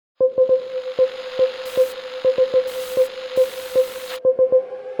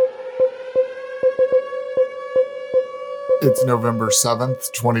It's November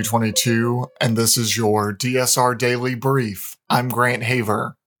 7th, 2022, and this is your DSR Daily Brief. I'm Grant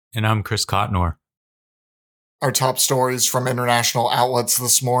Haver. And I'm Chris Cotnor. Our top stories from international outlets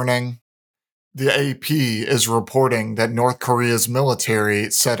this morning. The AP is reporting that North Korea's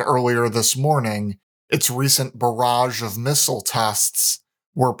military said earlier this morning its recent barrage of missile tests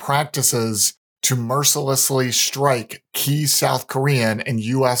were practices to mercilessly strike key South Korean and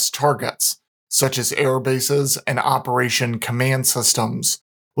U.S. targets, such as air bases and Operation Command Systems,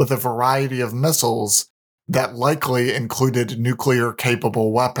 with a variety of missiles that likely included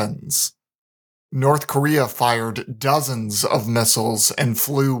nuclear-capable weapons. North Korea fired dozens of missiles and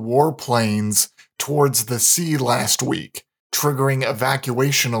flew warplanes towards the sea last week, triggering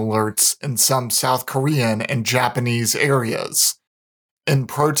evacuation alerts in some South Korean and Japanese areas, in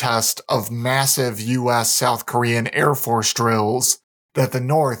protest of massive U.S.-South Korean Air Force drills that the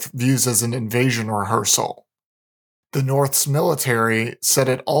North views as an invasion rehearsal. The North's military said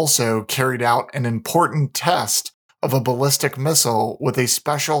it also carried out an important test of a ballistic missile with a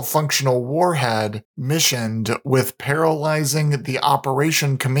special functional warhead missioned with paralyzing the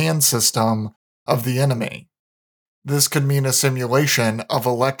Operation Command System of the enemy. This could mean a simulation of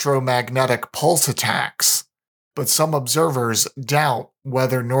electromagnetic pulse attacks, but some observers doubt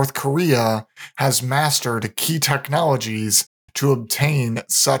whether North Korea has mastered key technologies to obtain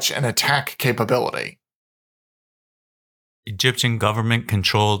such an attack capability. Egyptian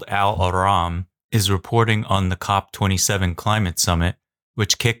government-controlled Al Ahram is reporting on the COP27 climate summit,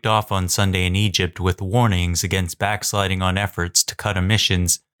 which kicked off on Sunday in Egypt with warnings against backsliding on efforts to cut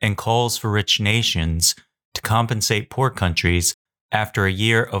emissions and calls for rich nations to compensate poor countries after a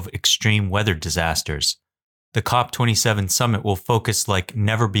year of extreme weather disasters. The COP27 summit will focus like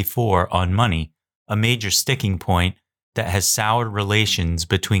never before on money, a major sticking point that has soured relations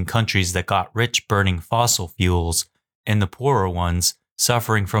between countries that got rich burning fossil fuels and the poorer ones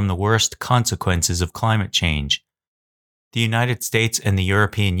suffering from the worst consequences of climate change. The United States and the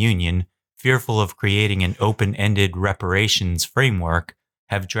European Union, fearful of creating an open-ended reparations framework,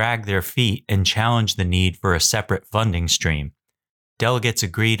 have dragged their feet and challenged the need for a separate funding stream. Delegates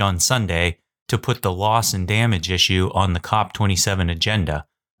agreed on Sunday to put the loss and damage issue on the COP27 agenda,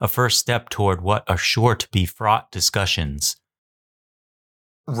 a first step toward what are sure to be fraught discussions.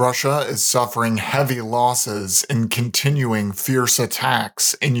 Russia is suffering heavy losses in continuing fierce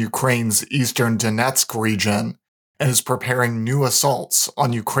attacks in Ukraine's eastern Donetsk region and is preparing new assaults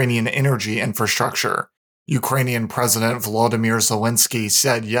on Ukrainian energy infrastructure, Ukrainian President Volodymyr Zelensky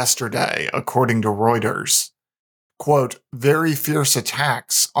said yesterday, according to Reuters. Quote, "Very fierce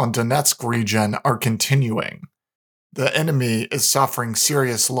attacks on Donetsk region are continuing. The enemy is suffering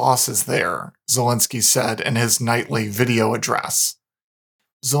serious losses there," Zelensky said in his nightly video address.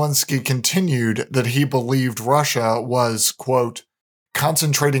 Zelensky continued that he believed Russia was, quote,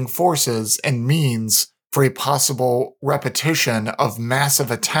 "concentrating forces and means for a possible repetition of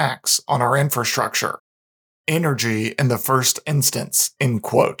massive attacks on our infrastructure, energy in the first instance," end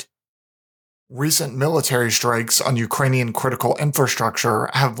quote. Recent military strikes on Ukrainian critical infrastructure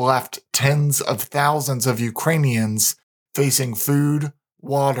have left tens of thousands of Ukrainians facing food,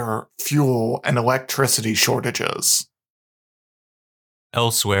 water, fuel, and electricity shortages.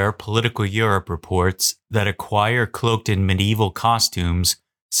 Elsewhere, Political Europe reports that a choir cloaked in medieval costumes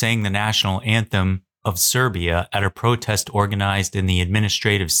sang the national anthem of Serbia at a protest organized in the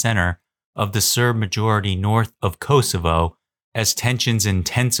administrative center of the Serb majority north of Kosovo as tensions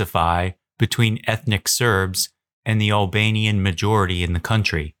intensify between ethnic Serbs and the Albanian majority in the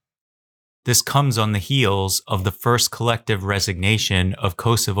country. This comes on the heels of the first collective resignation of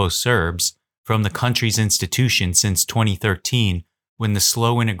Kosovo Serbs from the country's institution since 2013, when the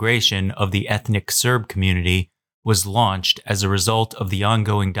slow integration of the ethnic Serb community was launched as a result of the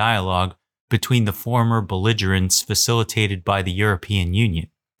ongoing dialogue between the former belligerents facilitated by the European Union.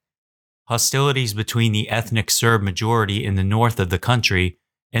 Hostilities between the ethnic Serb majority in the north of the country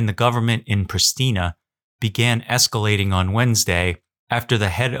and the government in Pristina began escalating on Wednesday after the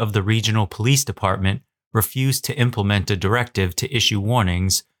head of the regional police department refused to implement a directive to issue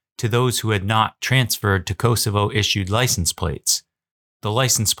warnings to those who had not transferred to Kosovo-issued license plates. The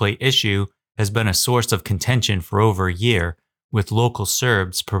license plate issue has been a source of contention for over a year, with local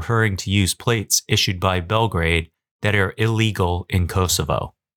Serbs preferring to use plates issued by Belgrade that are illegal in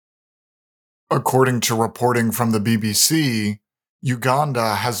Kosovo. According to reporting from the BBC,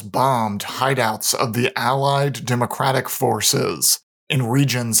 Uganda has bombed hideouts of the Allied Democratic Forces in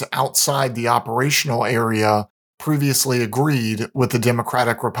regions outside the operational area previously agreed with the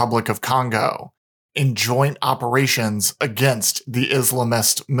Democratic Republic of Congo in joint operations against the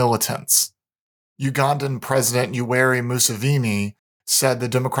Islamist militants. Ugandan President Yoweri Museveni said the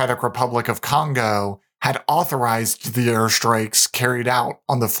Democratic Republic of Congo had authorized the airstrikes carried out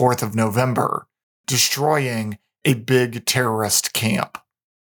on the 4th of November, destroying a big terrorist camp.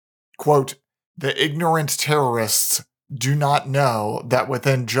 Quote, "The ignorant terrorists do not know that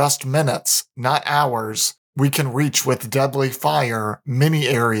within just minutes, not hours, we can reach with deadly fire many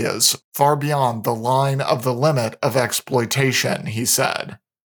areas far beyond the line of the limit of exploitation," he said.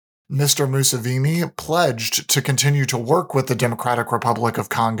 Mr. Museveni pledged to continue to work with the Democratic Republic of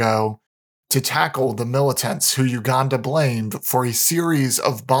Congo to tackle the militants who Uganda blamed for a series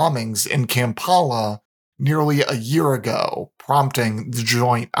of bombings in Kampala nearly a year ago, prompting the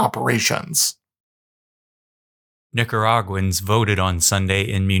joint operations. Nicaraguans voted on Sunday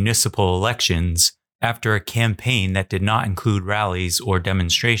in municipal elections after a campaign that did not include rallies or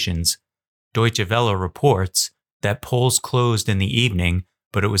demonstrations. Deutsche Welle reports that polls closed in the evening,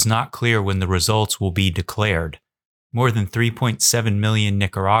 but it was not clear when the results will be declared. More than 3.7 million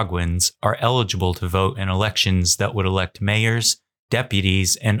Nicaraguans are eligible to vote in elections that would elect mayors,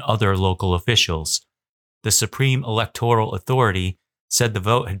 deputies, and other local officials. The Supreme Electoral Authority said the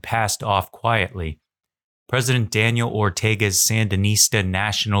vote had passed off quietly. President Daniel Ortega's Sandinista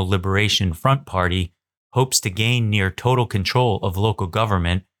National Liberation Front Party hopes to gain near total control of local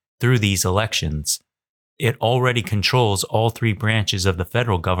government through these elections. It already controls all three branches of the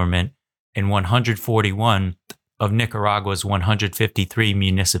federal government in 141 of Nicaragua's 153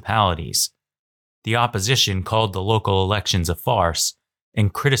 municipalities. The opposition called the local elections a farce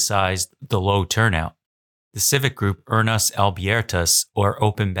and criticized the low turnout. The civic group Urnas Abiertas, or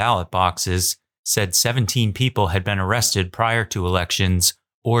open ballot boxes, said 17 people had been arrested prior to elections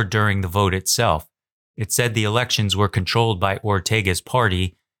or during the vote itself. It said the elections were controlled by Ortega's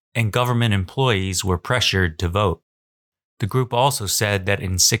party and government employees were pressured to vote. The group also said that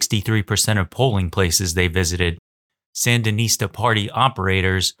in 63% of polling places they visited, Sandinista party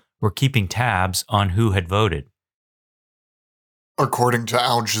operators were keeping tabs on who had voted. According to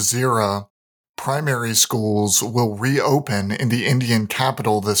Al Jazeera, primary schools will reopen in the Indian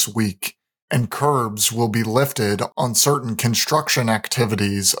capital this week, and curbs will be lifted on certain construction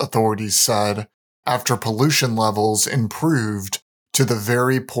activities, authorities said, after pollution levels improved to the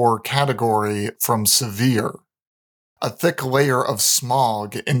very poor category from severe. A thick layer of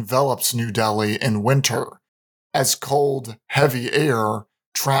smog envelops New Delhi in winter, as cold, heavy air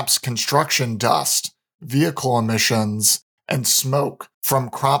traps construction dust, vehicle emissions, and smoke from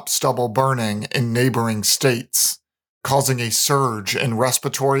crop stubble burning in neighboring states, causing a surge in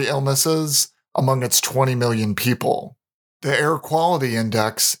respiratory illnesses among its 20 million people. The air quality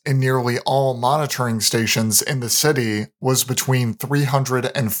index in nearly all monitoring stations in the city was between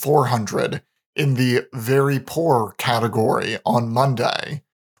 300 and 400 in the very poor category on Monday,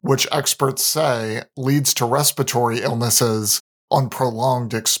 which experts say leads to respiratory illnesses on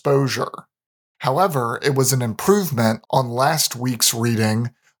prolonged exposure. However, it was an improvement on last week's reading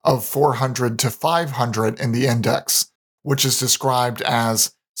of 400 to 500 in the index, which is described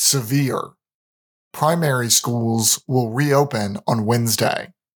as severe. Primary schools will reopen on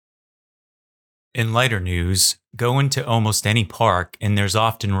Wednesday. In lighter news, go into almost any park and there's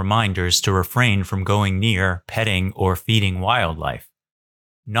often reminders to refrain from going near, petting, or feeding wildlife.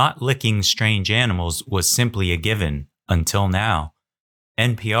 Not licking strange animals was simply a given until now.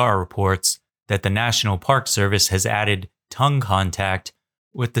 NPR reports that the National Park Service has added tongue contact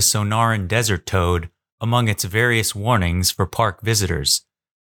with the Sonoran desert toad among its various warnings for park visitors.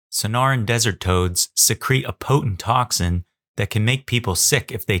 Sonoran desert toads secrete a potent toxin that can make people sick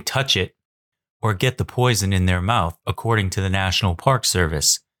if they touch it or get the poison in their mouth, according to the National Park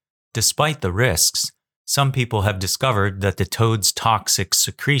Service. Despite the risks, some people have discovered that the toad's toxic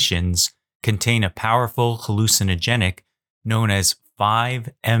secretions contain a powerful hallucinogenic known as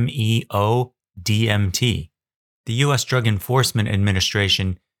 5-MeO-DMT. The U.S. Drug Enforcement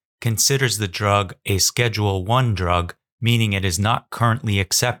Administration considers the drug a Schedule I drug, meaning it is not currently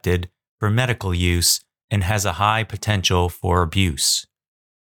accepted for medical use and has a high potential for abuse.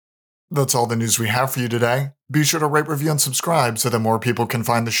 That's all the news we have for you today. Be sure to rate, review, and subscribe so that more people can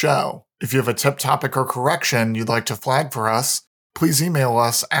find the show. If you have a tip, topic, or correction you'd like to flag for us, please email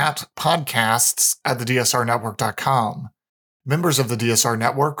us at podcasts@thedsrnetwork.com. Members of the DSR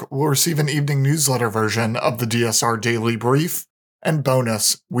Network will receive an evening newsletter version of the DSR Daily Brief and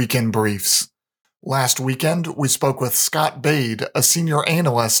bonus weekend briefs. Last weekend, we spoke with Scott Bade, a senior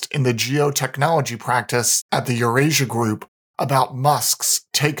analyst in the geotechnology practice at the Eurasia Group, about Musk's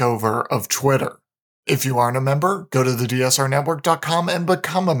takeover of Twitter. If you aren't a member, go to thedsrnetwork.com and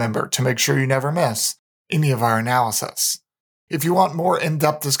become a member to make sure you never miss any of our analysis. If you want more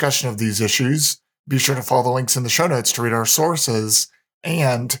in-depth discussion of these issues, Be sure to follow the links in the show notes to read our sources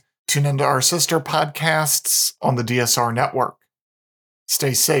and tune into our sister podcasts on the DSR network.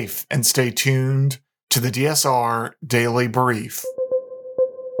 Stay safe and stay tuned to the DSR Daily Brief.